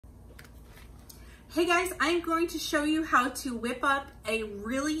Hey guys, I'm going to show you how to whip up a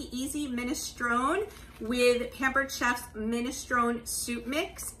really easy minestrone with Pampered Chef's minestrone soup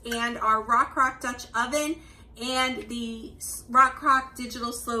mix and our Rock Dutch oven and the Rock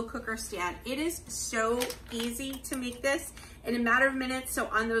digital slow cooker stand. It is so easy to make this in a matter of minutes. So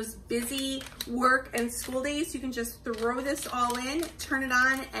on those busy work and school days, you can just throw this all in, turn it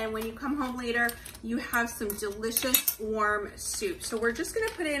on, and when you come home later, you have some delicious warm soup. So we're just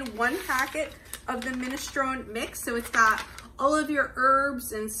gonna put in 1 packet of the minestrone mix. So it's got all of your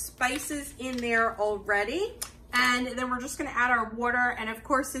herbs and spices in there already. And then we're just gonna add our water. And of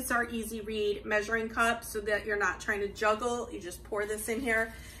course, it's our easy read measuring cup so that you're not trying to juggle. You just pour this in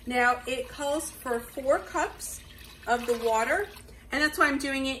here. Now it calls for 4 cups of the water. And that's why I'm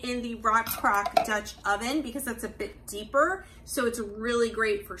doing it in the Rock Dutch oven, because that's a bit deeper. So it's really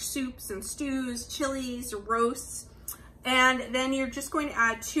great for soups and stews, chilies, roasts. And then you're just going to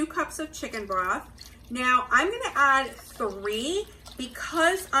add 2 cups of chicken broth. Now I'm gonna add 3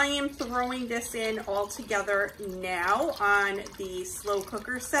 because I am throwing this in all together now on the slow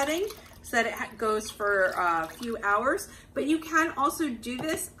cooker setting so that it goes for a few hours. But you can also do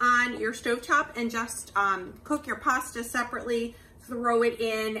this on your stovetop and just cook your pasta separately, throw it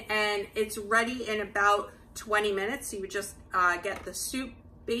in, and it's ready in about 20 minutes. So you would just get the soup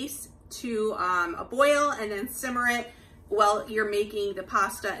base to a boil and then simmer it while you're making the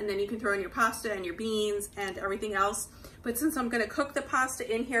pasta, and then you can throw in your pasta and your beans and everything else. But since I'm gonna cook the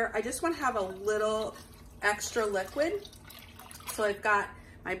pasta in here, I just wanna have a little extra liquid. So I've got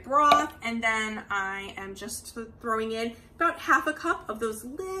my broth, and then I am just throwing in about 1/2 cup of those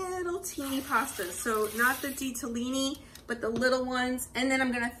little teeny pastas. So not the ditalini, but the little ones. And then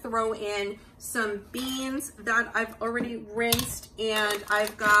I'm gonna throw in some beans that I've already rinsed, and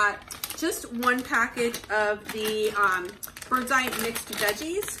I've got just 1 package of the Bird's Eye mixed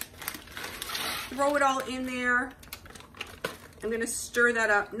veggies. Throw it all in there. I'm gonna stir that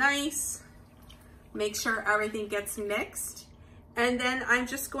up nice. Make sure everything gets mixed. And then I'm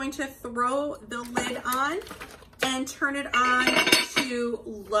just going to throw the lid on and turn it on to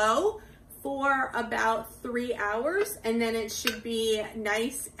low for about 3 hours, and then it should be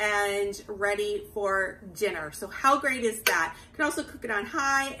nice and ready for dinner. So how great is that? You can also cook it on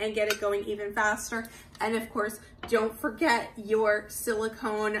high and get it going even faster. And of course, don't forget your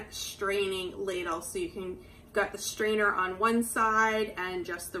silicone straining ladle. So you can got the strainer on one side and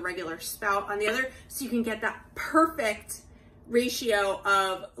just the regular spout on the other, so you can get that perfect ratio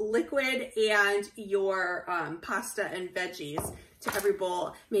of liquid and your pasta and veggies to every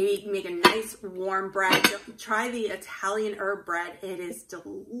bowl. Maybe make a nice warm bread. Try the Italian herb bread. It is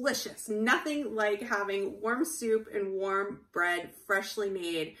delicious. Nothing like having warm soup and warm bread freshly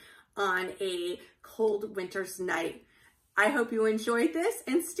made on a cold winter's night. I hope you enjoyed this,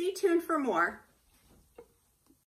 and stay tuned for more.